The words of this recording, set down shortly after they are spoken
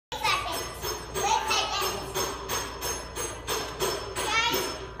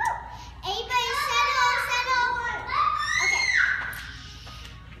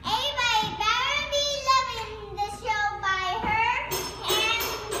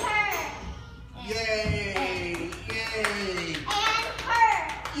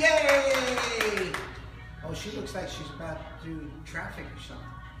looks like she's about to do traffic or something.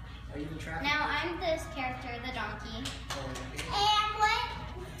 Are you the traffic? Now I'm this character, the donkey. Oh, okay. And what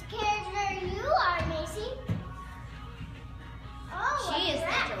character you are, Macy? Oh, She is the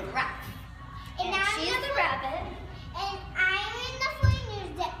giraffe. And she is the rabbit. And I'm in the flame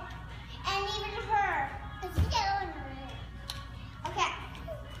music. And even her. Okay.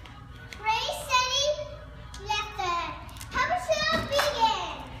 Ready, steady, left hand. Puppet show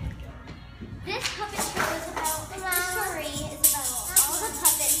begin. This puppet show is about, this story is about all the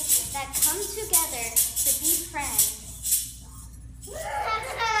puppets that come together to be friends.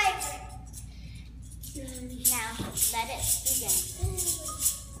 Now, let it begin.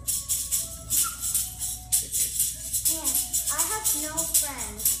 I have no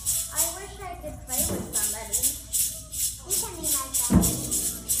friends. I wish I could play with somebody. You can be my friend.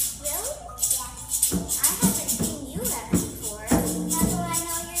 Really? Yes. I haven't seen you ever before. How do I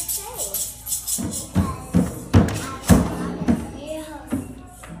know you're safe?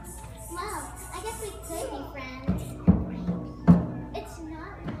 Well, I guess we could be friends. It's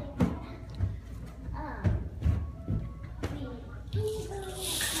not like,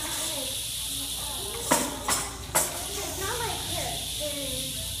 it's not like there's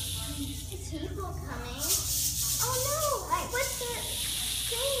people coming. Oh no! What's the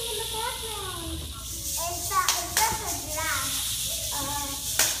thing in the background? It's just a giraffe.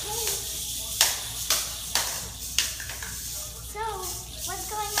 So, what's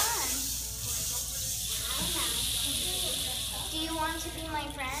going on? I don't Do you want to be my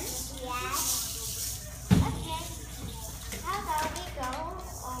friend? know. Yes. Okay. How about we go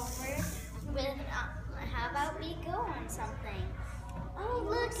over with, how about we go on something? Oh,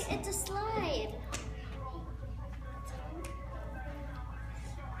 look, it's a slide.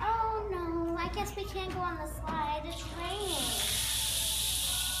 Oh no, I guess we can't go on the slide. It's raining.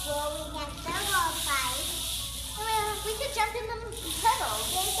 Well, we can still go fight. Well, we could jump in the puddle.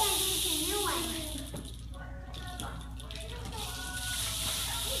 They can use a new one.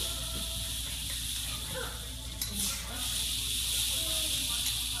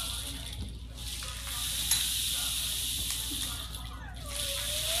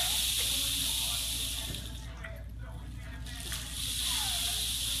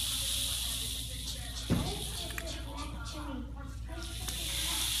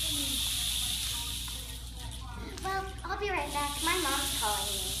 Well, I'll be right back. My mom's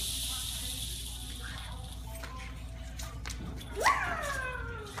calling me.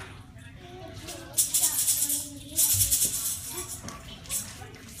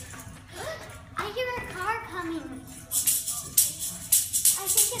 I hear a car coming. I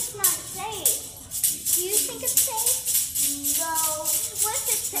think it's not safe. Do you think it's safe? No. What if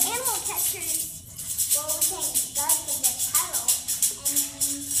it's the animal catchers? Well, we can go to the puddle.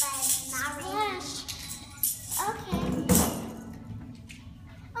 But it's not raining. Flash. Okay.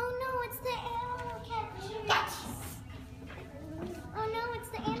 Oh no, it's the animal catchers. Oh no, it's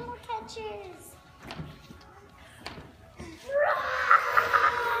the animal catchers.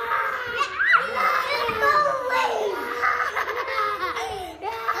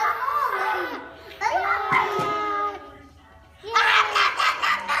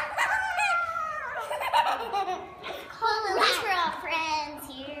 Well, at least we're all friends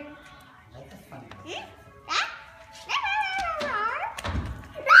here. That's a funny one.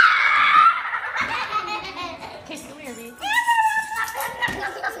 Okay, come here, baby.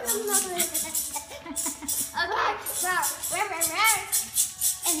 Okay,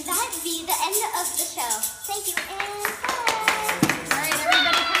 and that'd be the end of the show. Thank you, and bye. All right,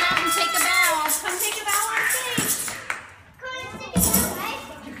 everybody come out and take a bow. Come take a bow on stage.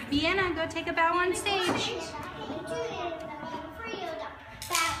 Vienna, go take a bow on stage.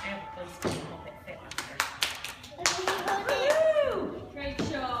 Woo! Great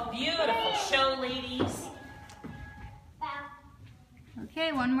show. Beautiful show, ladies.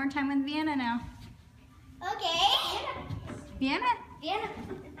 Okay, one more time with Vienna now. Okay. Vienna, Vienna.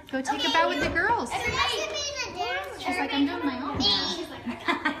 go take a bow with the girls. Everybody be the dance. She's like, I'm doing my own now.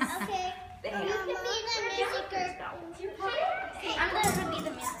 Okay. You can be the music group. I'm gonna be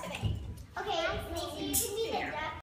the music. Okay, Macy, you can be